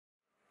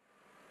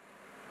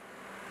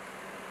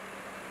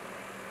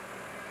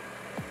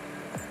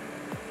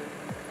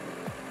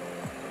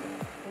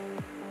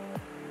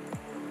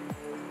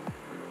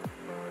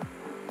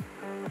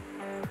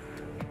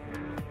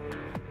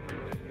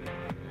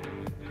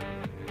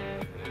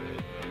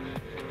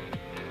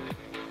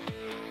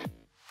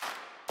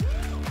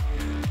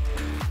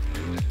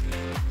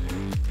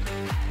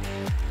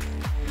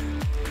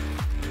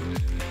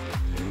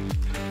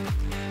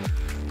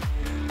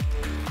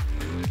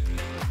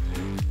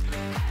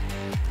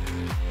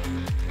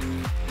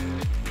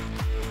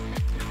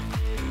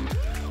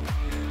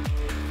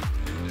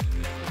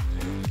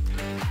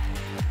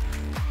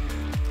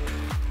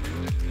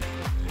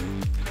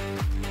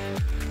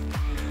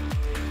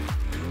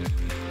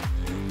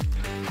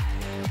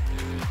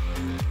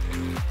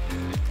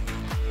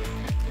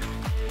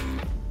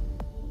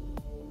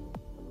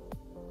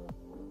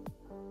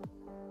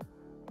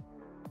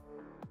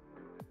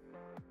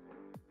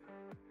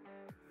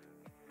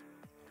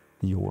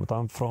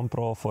Jonathan från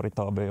ProForit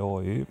Ab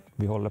Oy.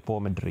 Vi håller på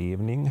med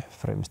drivning,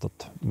 främst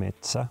åt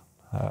Metsä,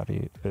 här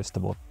i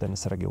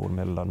Österbottens region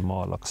mellan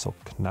Malax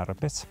och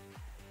Närpes.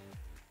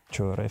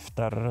 Kör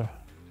efter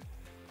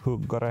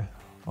huggare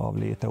av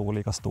lite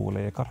olika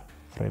storlekar,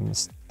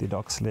 främst i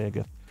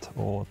dagsläget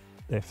och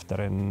efter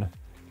en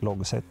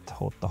loggset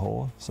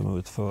 8H som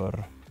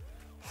utför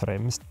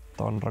främst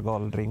andra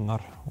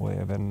gallringar och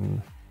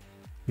även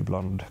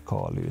ibland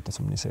kalytor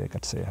som ni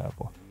säkert ser här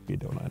på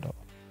videorna idag.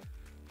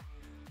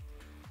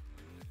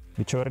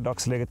 Vi kör i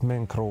dagsläget med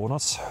en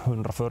Kronos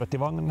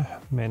 140-vagn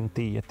med en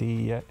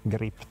 10-10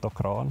 Gripto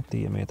Kran,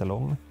 10 meter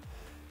lång.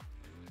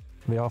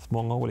 Vi har haft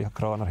många olika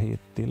kranar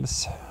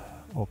hittills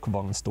och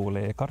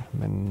vagnstorlekar,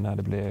 men när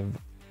det blev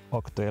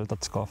aktuellt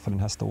att skaffa den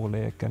här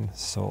storleken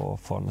så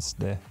fanns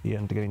det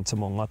egentligen inte så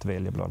många att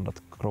välja bland.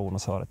 Att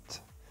Kronos har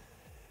ett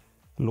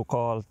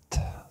lokalt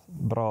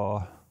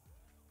bra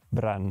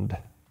brand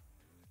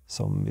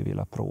som vi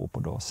ville prova på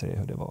då och se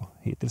hur det var.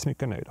 Hittills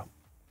mycket nöjda.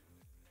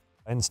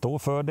 En stor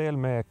fördel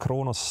med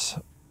Kronos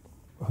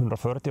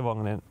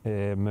 140-vagnen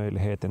är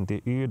möjligheten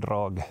till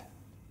Y-drag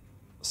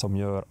som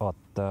gör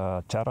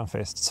att kärran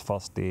fästs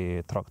fast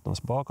i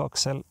traktorns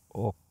bakaxel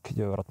och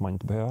gör att man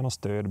inte behöver något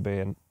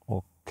stödben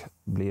och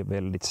blir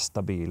väldigt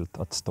stabilt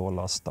att stå och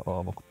lasta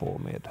av och på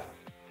med.